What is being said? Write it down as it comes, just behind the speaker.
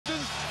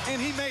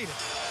he made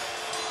it.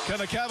 Can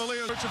the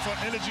Cavaliers searching for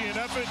energy and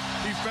effort?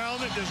 He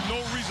found it. There's no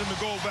reason to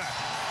go back.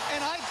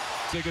 And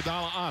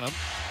Iguodala on him.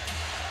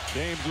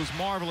 James was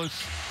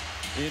marvelous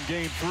in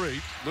game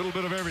 3. Little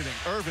bit of everything.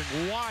 Irving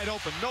wide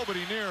open.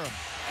 Nobody near him.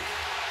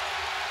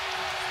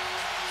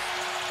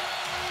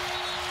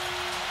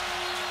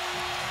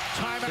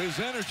 Time. His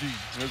energy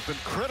has been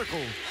critical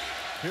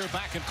here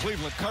back in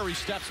Cleveland. Curry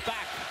steps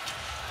back.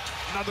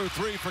 Another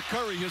 3 for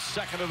Curry, his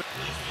second of the...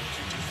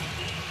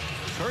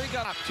 Curry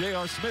got up.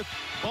 J.R. Smith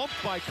bumped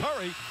by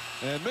Curry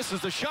and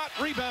misses the shot.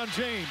 Rebound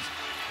James.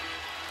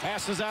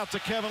 Passes out to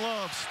Kevin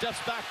Love. Steps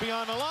back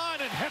beyond the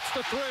line and hits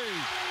the 3.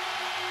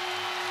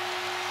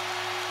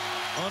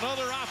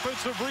 Another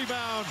offensive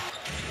rebound.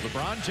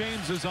 LeBron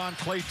James is on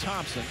Klay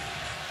Thompson.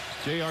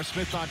 J.R.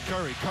 Smith on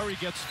Curry. Curry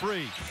gets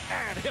free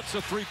and hits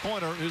a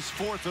 3-pointer, his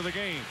 4th of the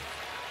game.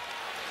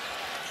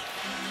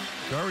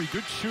 Curry,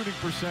 good shooting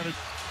percentage.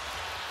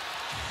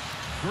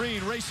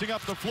 Green racing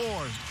up the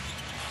floor.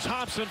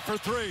 Thompson for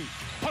 3.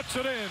 Puts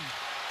it in.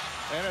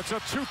 And it's a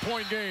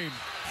 2-point game.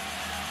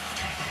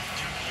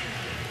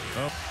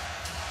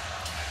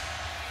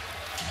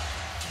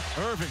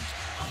 Irving,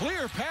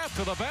 clear path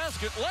to the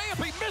basket.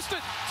 Layup, he missed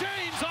it.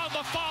 James on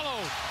the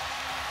follow.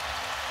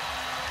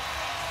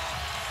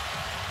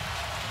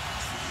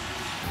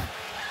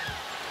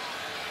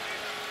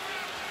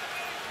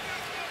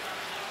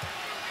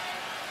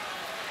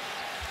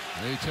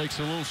 He takes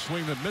a little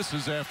swing that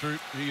misses after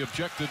he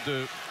objected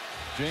to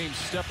James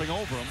stepping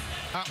over him.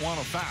 Not want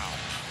a foul.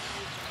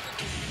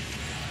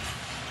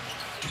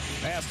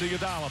 Pass to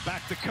Iguodala,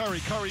 back to Curry.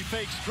 Curry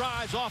fakes,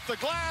 drives off the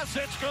glass.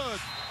 It's good.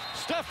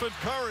 Stephen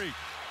Curry,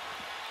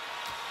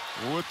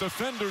 with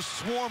defenders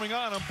swarming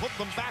on him, put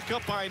them back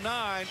up by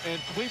 9,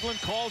 and Cleveland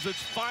calls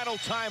its final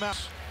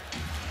timeout.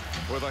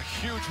 With a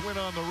huge win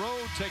on the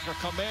road, take a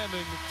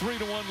commanding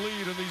 3-1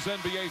 lead in these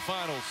NBA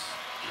Finals.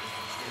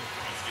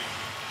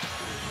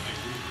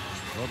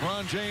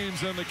 LeBron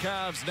James and the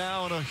Cavs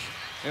now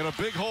in a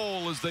big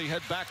hole as they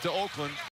head back to Oakland.